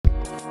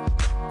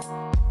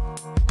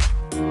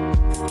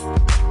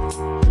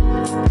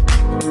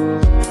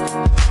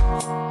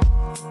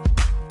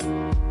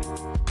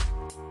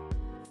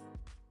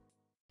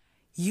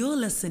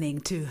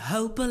listening to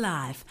Hope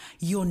Alive,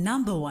 your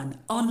number one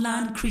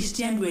online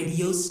Christian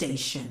radio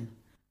station.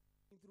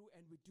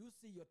 And we do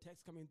see your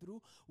text coming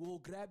through. We'll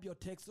grab your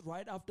text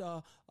right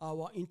after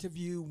our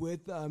interview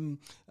with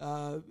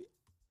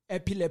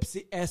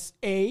Epilepsy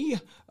SA,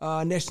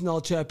 National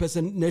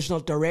Chairperson, National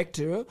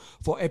Director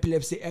for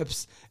Epilepsy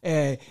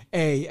SA,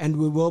 and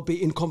we will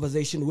be in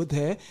conversation with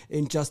her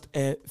in just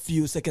a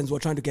few seconds. We're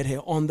trying to get her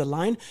on the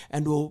line,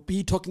 and we'll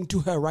be talking to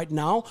her right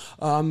now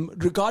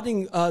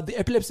regarding the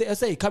Epilepsy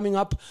SA coming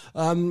up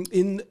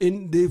in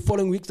the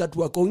following weeks that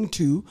we're going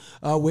to,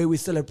 where we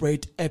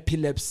celebrate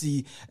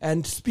epilepsy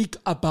and speak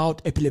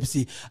about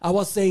epilepsy. I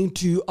was saying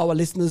to our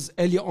listeners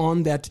earlier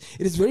on that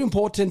it is very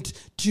important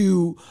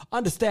to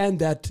understand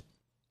that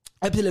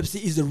epilepsy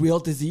is a real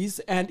disease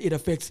and it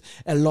affects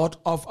a lot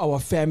of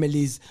our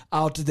families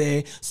out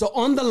there. So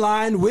on the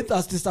line with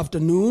us this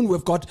afternoon,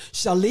 we've got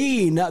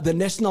Charlene, the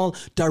National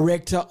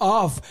Director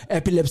of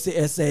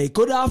Epilepsy SA.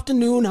 Good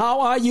afternoon. How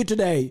are you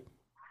today?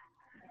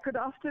 Good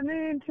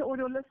afternoon to all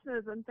your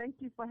listeners, and thank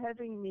you for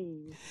having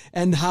me.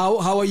 And how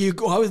are you?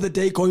 How is the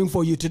day going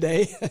for you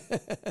today?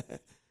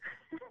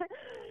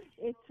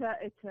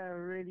 It's a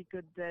really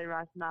good day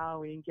right now.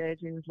 We're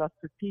engaging with lots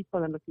of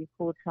people and looking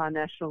forward to our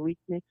National Week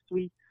next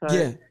week. So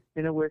Yeah.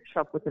 in a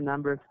workshop with a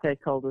number of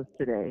stakeholders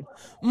today.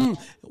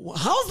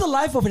 How's the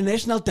life of a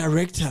national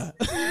director?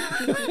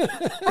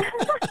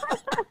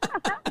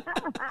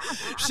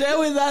 Share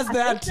with us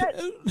that.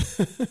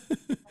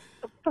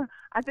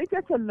 I think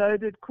that's a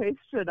loaded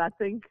question. I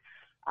think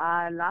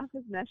life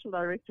as National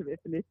Director of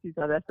Epilepsy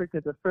South Africa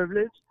is a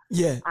privilege.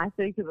 Yeah. I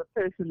think as a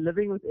person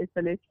living with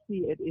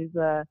epilepsy, it is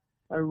a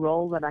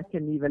role that I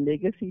can leave a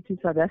legacy to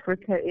South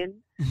Africa in.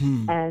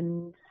 Mm-hmm.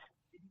 And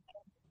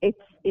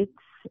it's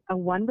a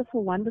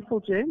wonderful, wonderful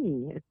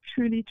journey. It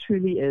truly,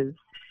 truly is.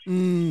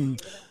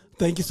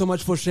 Thank you so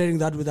much for sharing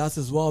that with us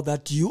as well,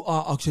 that you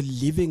are actually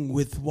living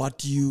with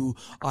what you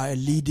are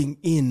leading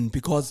in,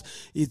 because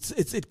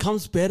it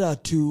comes better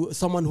to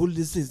someone who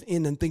listens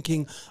in and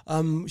thinking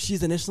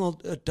she's a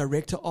national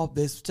director of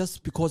this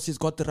just because she's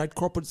got the right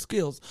corporate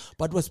skills.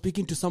 But we're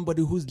speaking to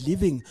somebody who's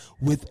living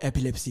with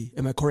epilepsy.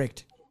 Am I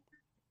correct?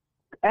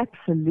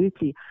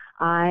 Absolutely.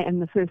 I am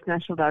the first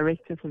national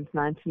director since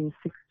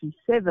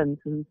 1967,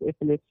 since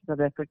Epilepsy South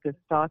Africa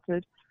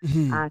started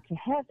to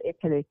have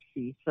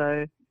epilepsy.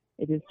 So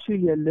it is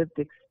truly a lived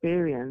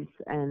experience,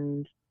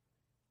 and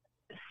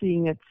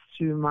seeing it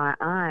through my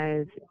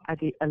eyes,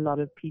 a lot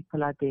of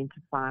people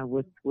identify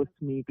with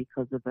me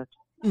because of it.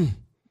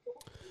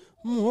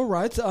 All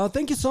right.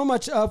 Thank you so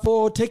much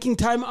for taking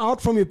time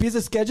out from your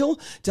busy schedule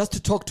just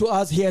to talk to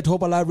us here at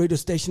Hope Alive Radio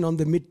Station on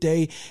the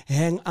midday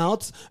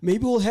hangouts.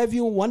 Maybe we'll have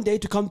you one day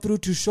to come through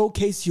to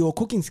showcase your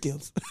cooking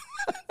skills.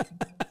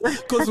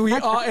 Because we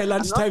are a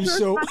lunchtime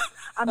show.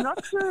 I'm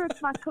not sure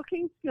it's my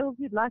cooking skills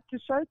you'd like to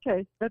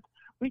showcase, but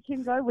we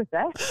can go with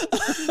that.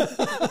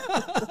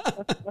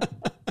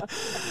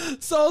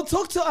 So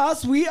talk to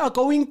us. We are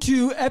going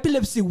to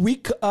Epilepsy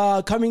Week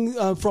coming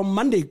from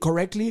Monday,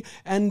 correctly?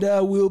 And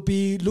we'll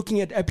be looking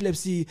at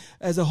epilepsy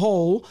as a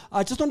whole.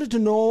 I just wanted to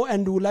know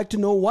and would like to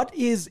know, what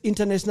is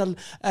International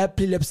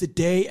Epilepsy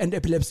Day and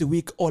Epilepsy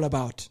Week all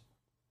about?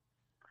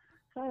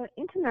 So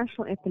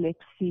International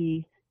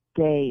Epilepsy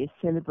Day is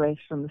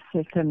celebration on the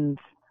second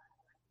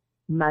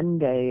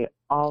Monday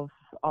of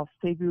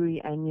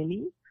February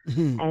annually.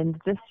 Mm-hmm. And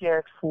this year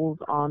it falls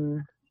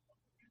on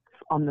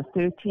the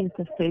 13th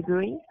of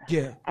February.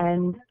 Yeah.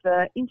 And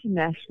the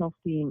international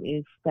theme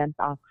is Stamp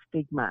Out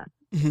Stigma.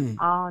 Mm-hmm.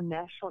 Our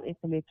National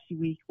Epilepsy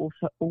Week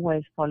also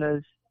always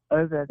follows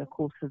over the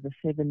course of the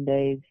 7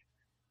 days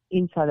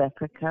in South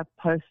Africa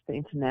post the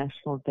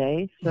International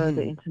Day. So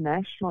the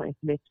International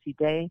Epilepsy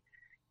Day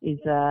is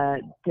a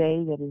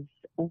day that is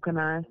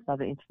organized by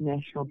the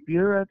International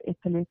Bureau of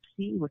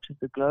Epilepsy, which is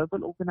a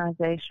global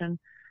organization,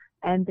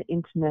 and the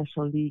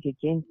International League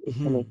Against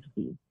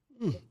Epilepsy.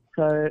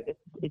 So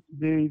it's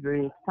very,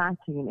 very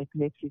exciting. And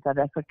Epilepsy South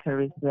Africa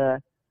is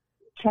the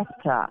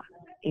chapter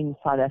in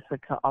South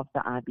Africa of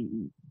the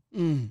IBE.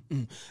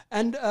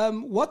 And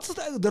what's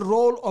the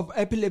role of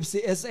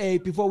Epilepsy SA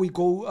before we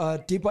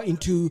go deeper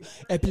into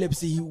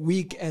Epilepsy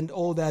Week and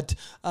all that?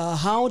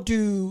 How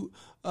do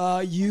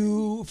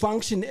you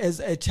function as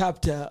a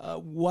chapter?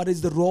 What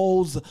is the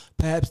roles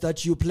perhaps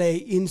that you play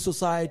in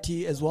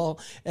society as well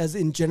as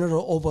in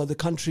general over the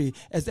country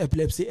as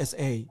Epilepsy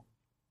SA?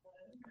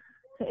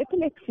 So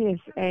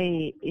Epilepsy SA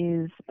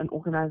is an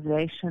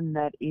organization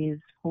that is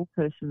for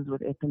persons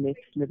with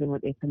epilepsy, living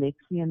with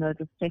epilepsy, and those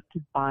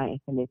affected by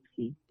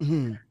epilepsy.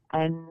 Mm-hmm.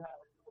 And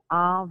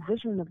our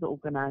vision of the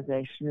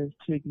organization is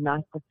to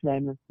ignite the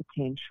flame of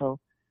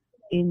potential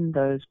in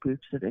those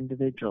groups of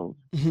individuals.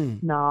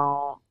 Mm-hmm.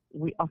 Now,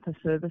 we offer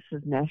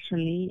services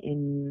nationally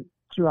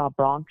through our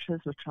branches,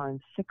 which are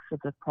in 6 of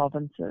the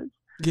provinces.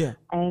 Yeah.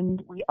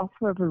 And we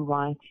offer a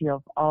variety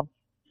of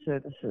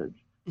services.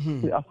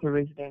 Mm-hmm. We offer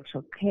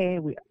residential care,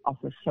 we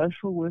offer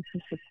social worker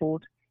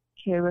support,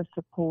 carer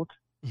support,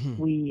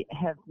 we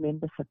have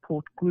member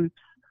support groups,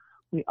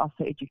 we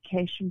offer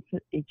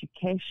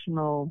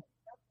educational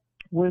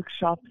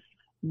workshops,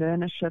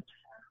 learnerships,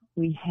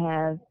 We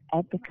have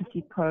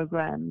advocacy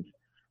programs,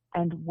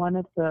 and one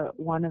of the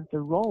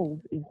roles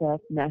is that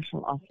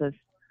National Office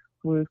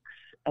works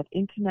at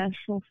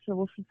international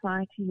civil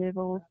society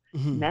levels,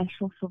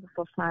 national civil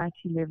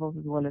society levels,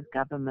 as well as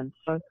government.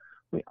 So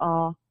we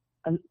are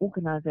an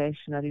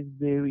organization that is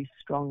very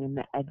strong in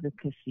the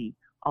advocacy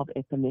of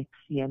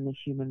epilepsy and the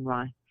human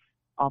rights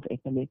of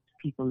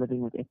people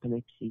living with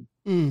epilepsy.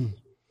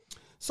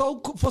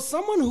 So for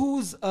someone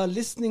who's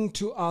listening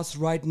to us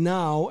right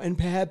now and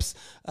perhaps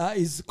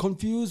is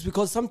confused,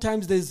 because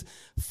sometimes there's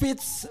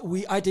fits,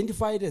 we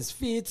identify it as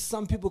fits,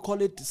 some people call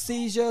it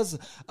seizures.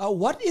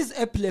 What is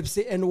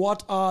epilepsy and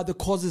what are the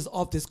causes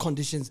of these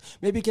conditions?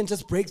 Maybe you can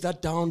just break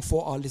that down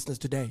for our listeners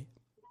today.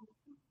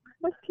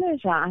 With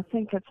pleasure. I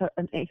think it's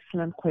an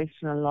excellent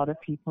question. A lot of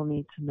people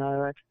need to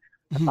know it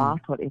about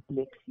what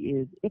epilepsy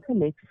is.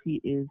 Epilepsy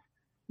is,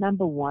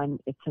 number one,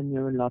 it's a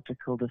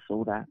neurological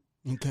disorder.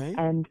 Okay.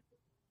 And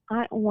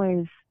I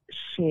always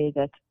share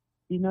that,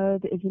 there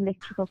is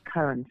electrical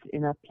currents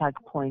in a plug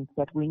point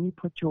that when you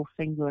put your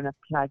finger in a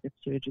plug, it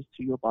surges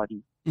through your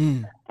body.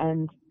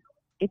 And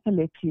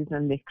epilepsy is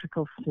an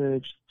electrical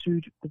surge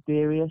through the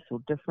various or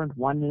different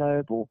one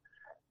lobe or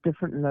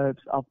different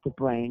lobes of the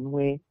brain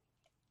where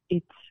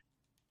it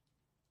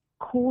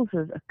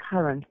causes a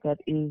current that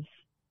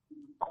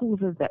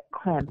causes that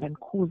cramp and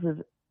causes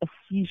a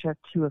seizure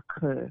to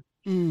occur.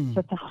 So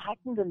it's a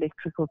heightened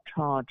electrical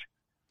charge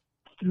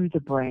through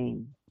the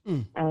brain.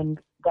 And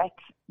that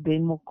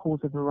then will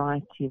cause a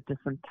variety of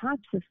different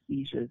types of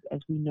seizures.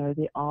 As we know,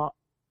 there are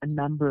a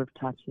number of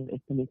types of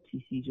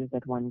epilepsy seizures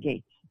that one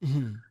gets.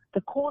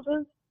 The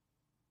causes,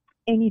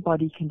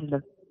 anybody can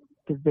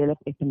develop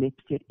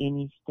epilepsy at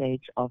any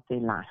stage of their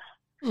life.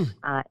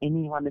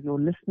 Any one of your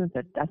listeners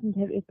that doesn't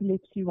have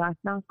epilepsy right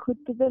now could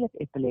develop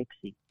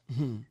epilepsy.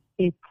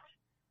 It's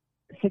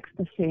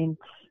 6%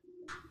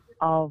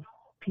 of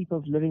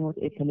people living with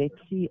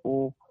epilepsy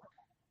or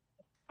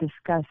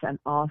discuss and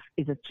ask,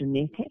 is it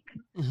genetic?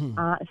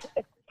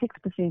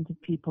 6%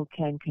 of people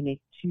can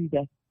connect to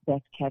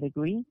that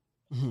category.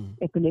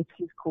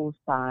 Epilepsy is caused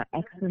by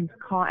accidents,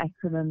 car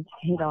accidents,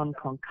 head-on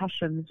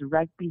concussions,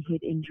 rugby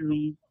head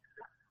injuries,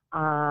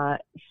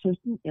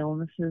 certain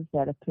illnesses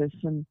that a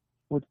person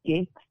would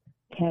get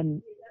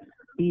can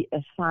be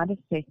a side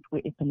effect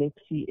where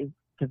epilepsy is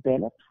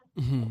developed.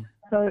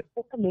 So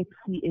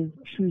epilepsy is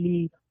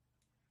truly,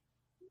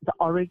 the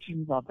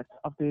origins of it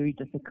are very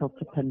difficult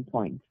to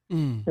pinpoint.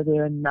 So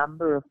there are a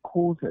number of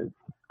causes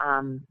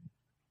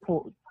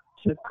to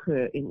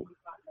occur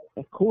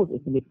that cause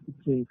epilepsy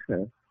to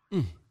occur.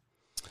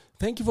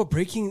 Thank you for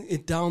breaking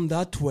it down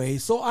that way.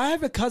 So I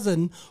have a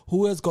cousin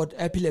who has got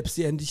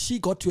epilepsy, and she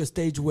got to a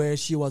stage where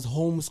she was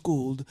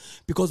homeschooled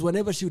because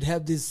whenever she would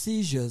have these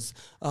seizures,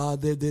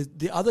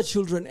 the other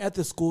children at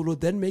the school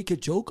would then make a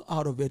joke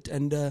out of it,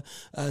 and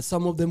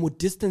some of them would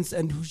distance,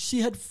 and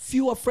she had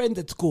fewer friends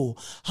at school.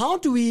 How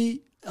can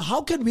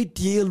we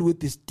deal with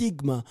the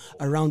stigma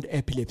around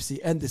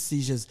epilepsy and the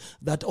seizures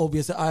that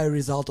obviously are a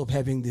result of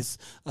having this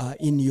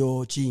in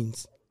your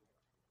genes?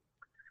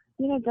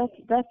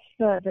 That's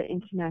the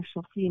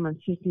international theme and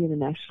certainly the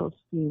national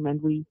theme,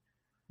 and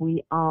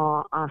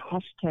our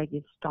hashtag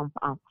is Stomp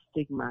Out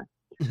Stigma.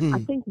 I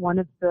think one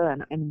of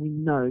and we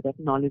know that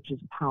knowledge is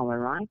power,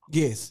 right?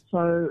 Yes.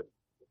 So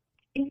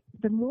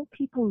the more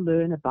people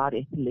learn about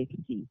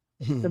epilepsy,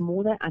 the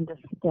more they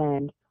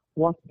understand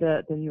what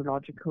the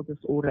neurological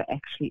disorder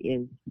actually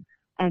is.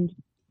 And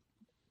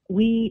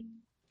we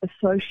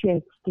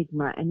associate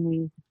stigma and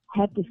we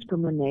have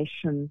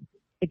discrimination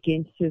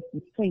against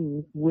certain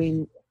things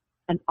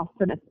and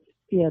often it's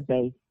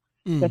fear-based.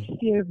 The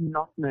fear of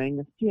not knowing,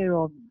 the fear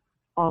of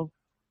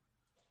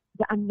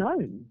the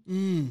unknown.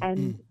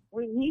 And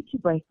we need to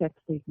break that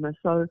stigma.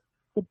 So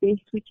the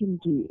best we can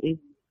do is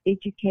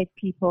educate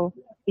people,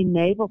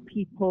 enable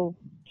people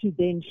to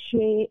then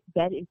share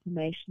that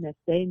information that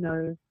they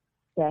know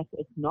that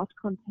it's not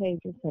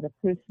contagious, that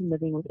a person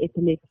living with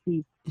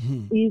epilepsy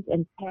is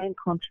and can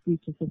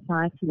contribute to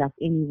society like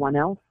anyone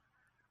else,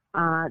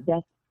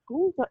 that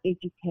schools are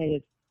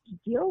educated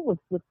to deal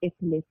with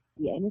epilepsy.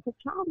 And if a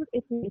child with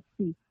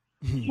epilepsy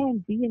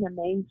can be in a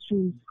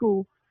mainstream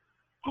school,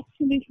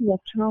 absolutely that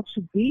child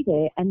should be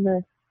there. And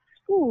the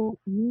school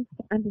needs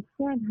to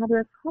understand how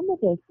to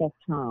accommodate that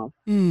child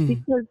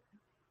because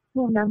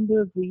for a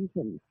number of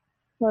reasons.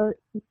 So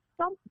the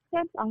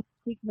Stamp Out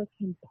Stigma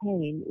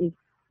campaign is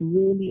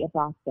really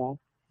about that.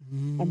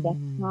 And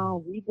that's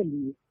how we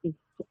believe is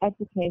to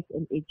advocate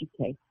and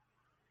educate.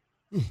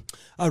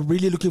 I'm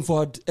really looking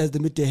forward as the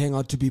Midday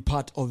Hangout to be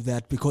part of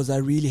that because I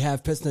really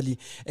have personally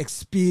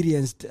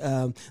experienced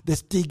the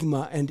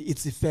stigma and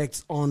its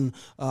effects on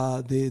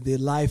the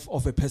life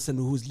of a person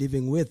who's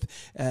living with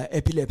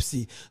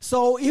epilepsy.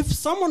 So if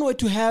someone were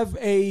to have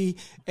a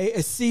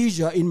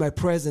seizure in my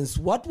presence,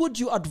 what would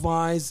you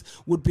advise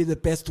would be the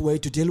best way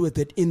to deal with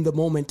it in the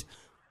moment?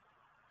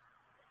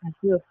 I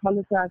do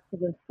apologize for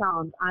the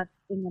sound. I'm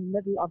in the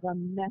middle of a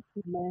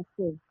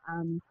massive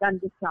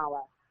thunder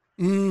shower.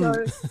 So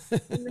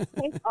in the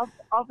case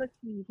of a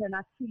seizure, and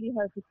I truly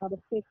hope it's not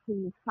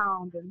affecting the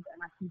sound and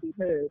I can be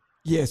heard.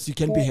 Yes, you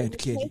can be heard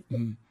clearly.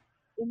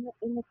 In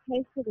the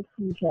case of a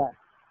seizure,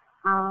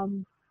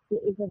 there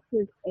is a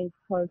first aid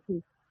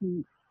process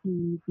to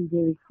be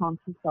very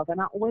conscious of.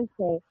 And I always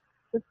say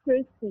the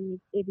first thing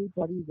is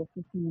everybody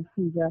witnessing a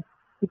seizure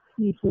to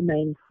please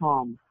remain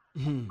calm.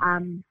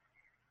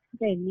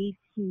 They need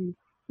to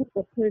put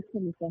the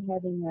person, if they're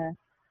having a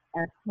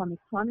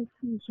chronic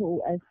seizure,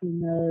 or as we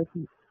know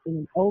in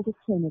an older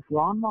term, a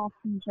grand mal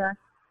seizure,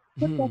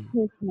 put that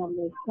person on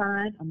their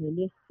side, on their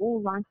left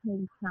or right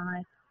hand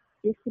side,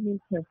 get them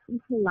into a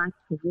fetal-like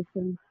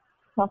position,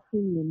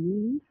 crossing the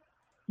knees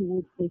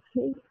towards their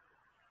chest,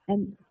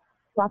 and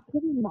by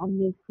putting them on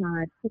their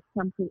side, put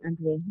something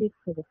under their head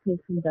so the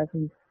person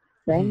doesn't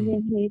bang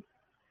their head.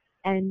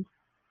 And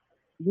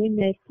when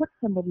they put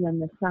somebody on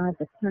the side,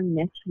 the tongue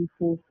naturally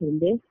falls to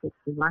the left, it's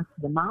the right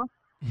to the mouth,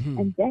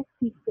 and that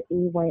keeps the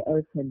airway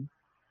open.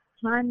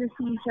 Time the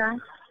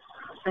seizure,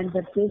 and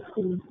the best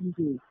thing you can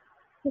do.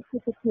 Sit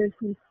with the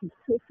person, keep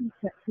talking to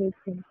that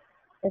person.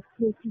 That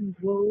person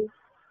will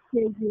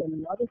tell you, a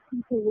lot of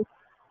people with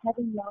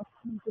having last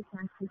seizures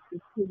like this, they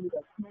tell you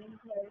that pain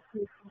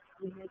person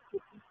when they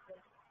get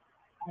seizure.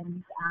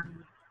 And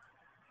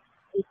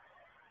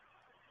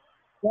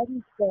that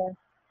is the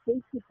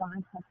best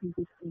advice I can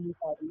give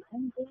anybody.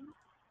 And then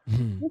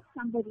with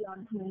somebody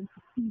on hand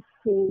to please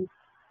call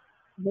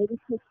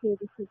medical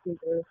services,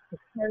 whether it's a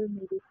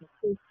paramedic, a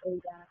first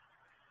aider,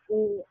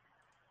 or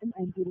an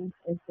ambulance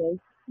as they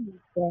see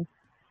that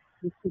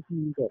this is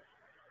needed.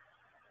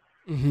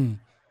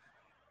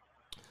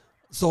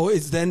 So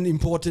it's then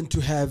important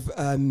to have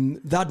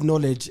that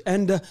knowledge.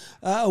 And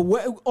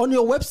on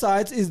your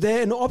website, is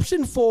there an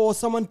option for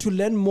someone to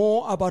learn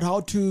more about how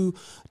to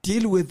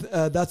deal with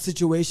that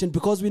situation?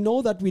 Because we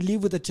know that we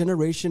live with a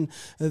generation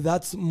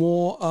that's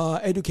more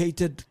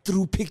educated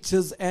through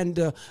pictures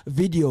and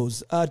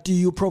videos. Do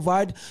you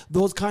provide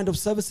those kind of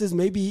services?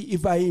 Maybe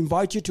if I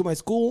invite you to my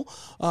school,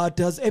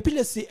 does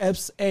Epilepsy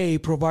Apps A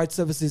provide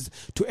services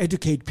to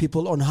educate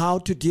people on how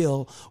to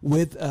deal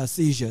with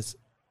seizures?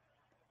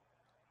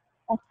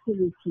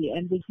 Absolutely,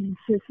 and we can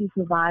certainly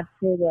provide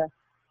further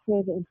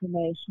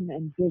information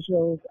and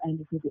visuals, and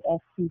it will be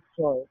absolute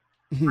joy.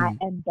 I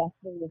am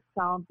battling with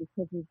sound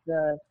because of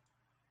the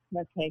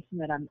location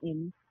that I'm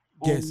in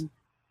and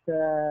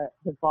the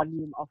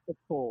volume of the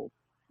call.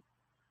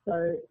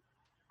 So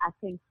I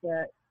think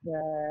the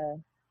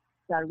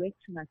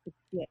direction I could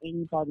steer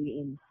anybody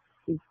in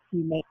is to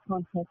make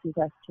contact with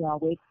us through our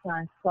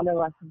website,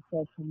 follow us on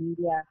social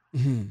media,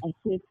 and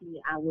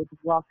certainly I would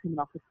welcome an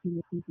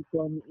opportunity to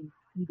join me in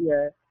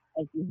studio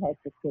as you had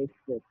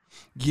requested.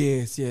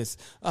 Yes.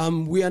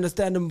 We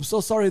understand. I'm so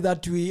sorry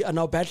that we are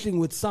now battling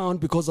with sound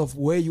because of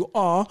where you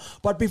are.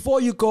 But before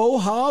you go,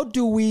 how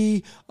do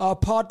we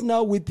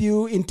partner with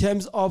you in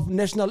terms of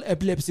National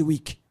Epilepsy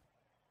Week?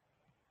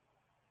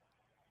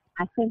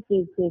 I think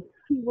there's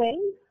two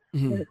ways.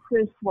 The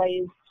first way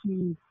is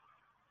to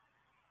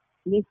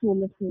let your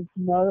listeners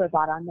know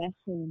about our national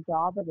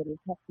Indaba that is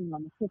happening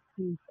on the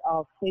 15th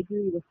of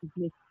February, which is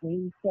next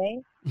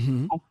Wednesday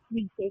at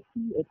 3:30.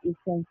 It is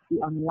going to be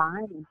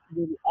online, and to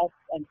really add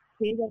and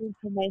share that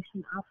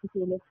information out with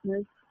your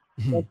listeners.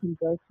 They can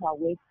go to our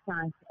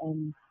website,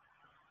 and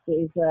there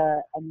is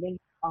a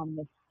link on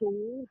the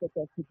store that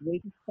they could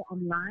register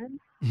online.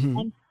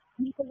 And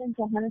people in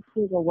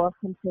Johannesburg are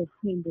welcome to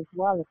attend as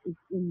well. It is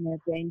in the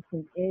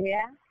Jamestown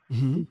area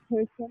in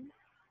person.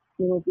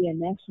 There will be a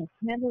national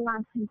candle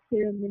lighting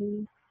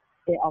ceremony.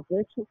 There are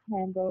virtual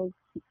candles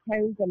to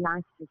carry the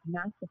light with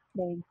night of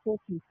flame for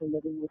people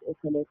living with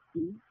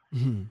epilepsy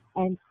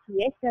and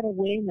create that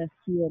awareness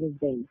through that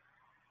event.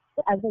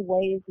 The other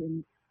way is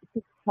in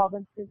 6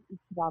 provinces, each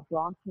of our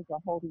branches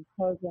are holding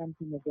programs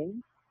and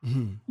events.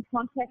 To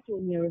contact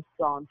your nearest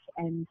branch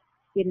and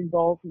get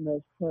involved in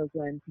those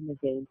programs and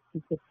events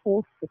to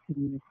support the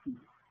community.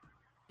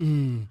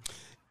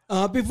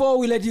 Before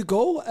we let you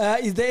go,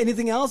 is there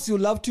anything else you'd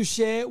love to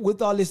share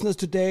with our listeners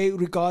today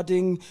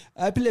regarding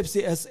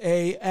Epilepsy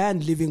SA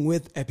and living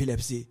with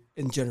epilepsy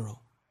in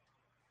general?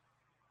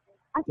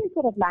 I think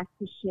what I'd like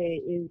to share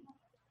is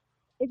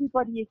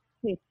everybody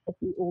accepts that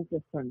we're all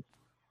different.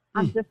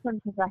 I'm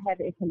different because I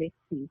have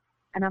epilepsy,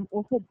 and I'm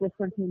also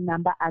different in a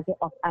number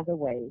of other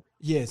ways.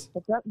 Yes.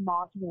 But don't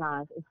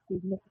marginalize or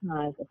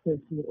stigmatize a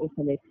person with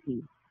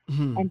epilepsy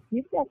and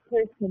give that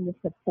person the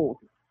support.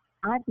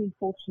 I've been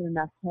fortunate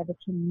enough to have a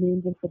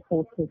tremendous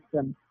support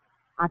system.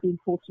 I've been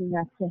fortunate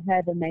enough to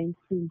have a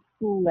mainstream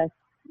school that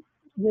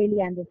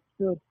really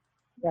understood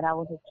that I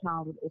was a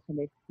child with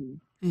epilepsy.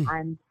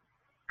 And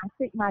I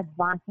think my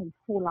advice and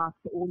call out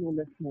to all your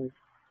listeners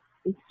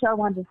is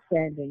show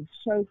understanding,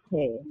 show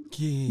care,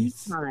 be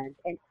kind,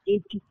 and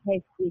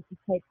educate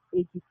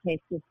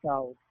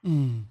yourselves.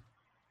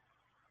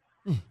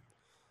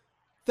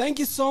 Thank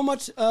you so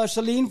much,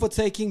 Charlene, for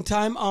taking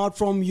time out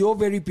from your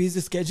very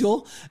busy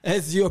schedule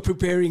as you're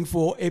preparing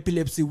for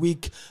Epilepsy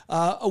Week.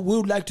 We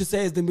would like to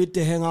say, as the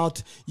Midday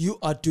Hangout, you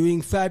are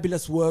doing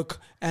fabulous work,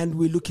 and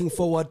we're looking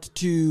forward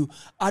to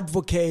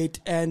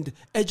advocate and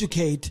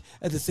educate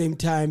at the same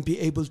time, be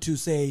able to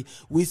say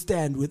we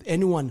stand with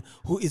anyone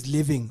who is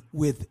living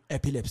with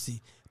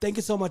epilepsy. Thank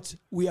you so much.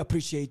 We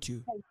appreciate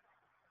you.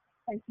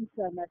 Thank you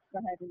so much for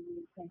having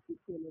me. Thank you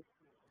for listening.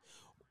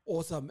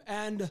 Awesome.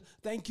 And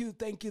thank you.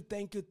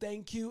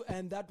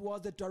 And that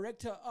was the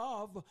director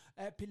of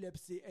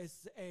Epilepsy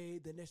SA,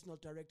 the national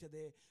director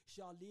there,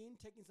 Charlene,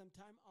 taking some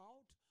time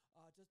out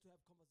just to have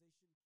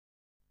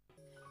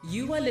conversation.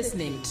 You are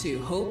listening to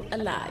Hope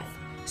Alive,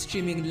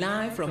 streaming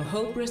live from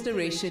Hope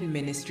Restoration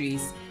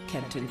Ministries,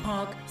 Kempton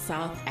Park,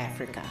 South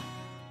Africa.